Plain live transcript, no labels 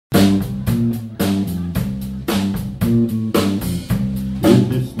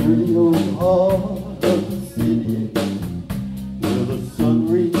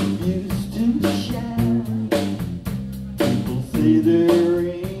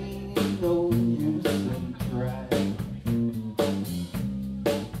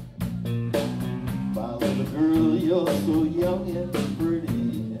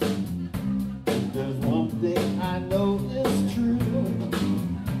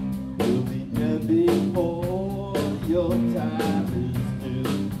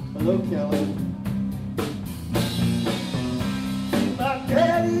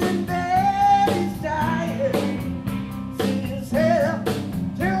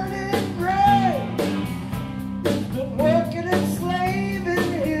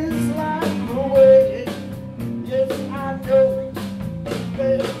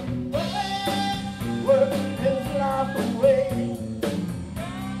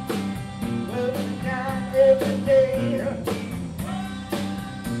every day.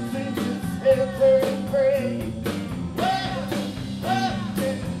 Since his head turned gray.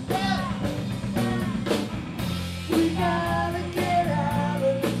 We gotta get out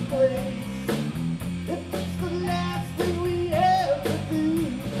of this place. If it's the last thing we ever do,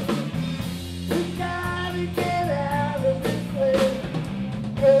 we gotta get out of this place.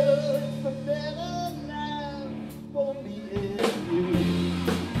 'Cause it's a better life for me and you.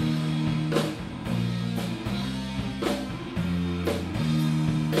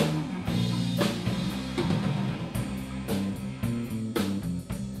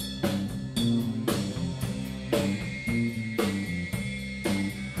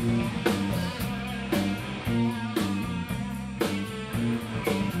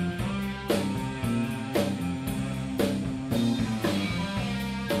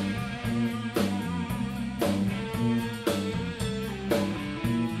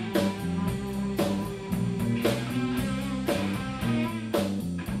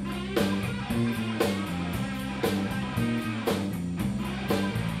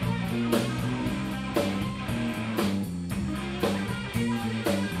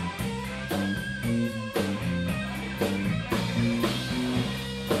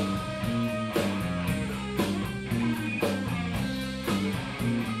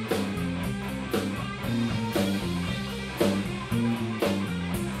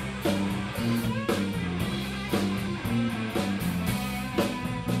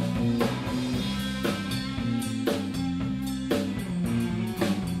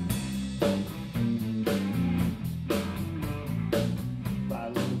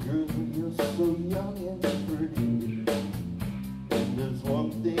 So young and pretty, and there's one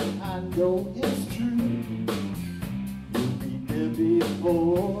thing I know is true. You'll be there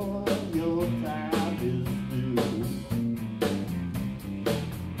before your time is through.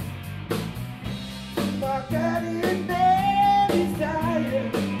 My daddy and daddy's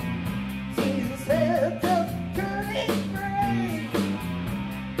tired, sees his head just turning gray,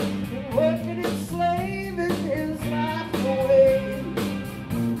 and working and slaving his life away.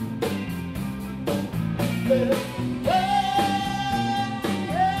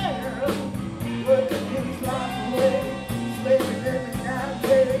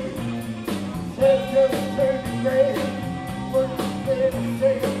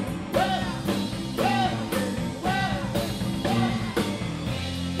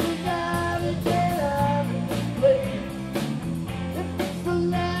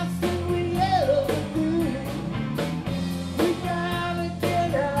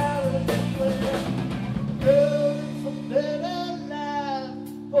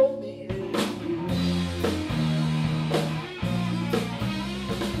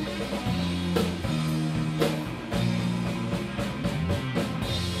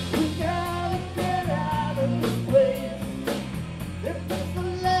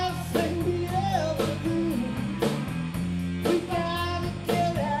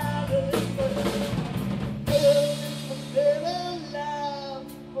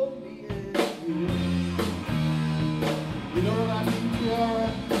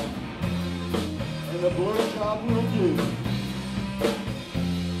 The blood job will do.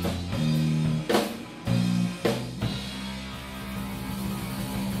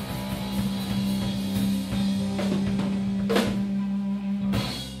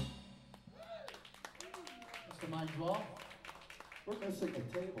 Mr. Zwaaf, we're missing a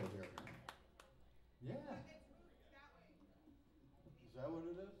table here. Yeah. Is that what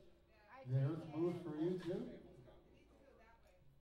it is? Yeah, it's moved for you too?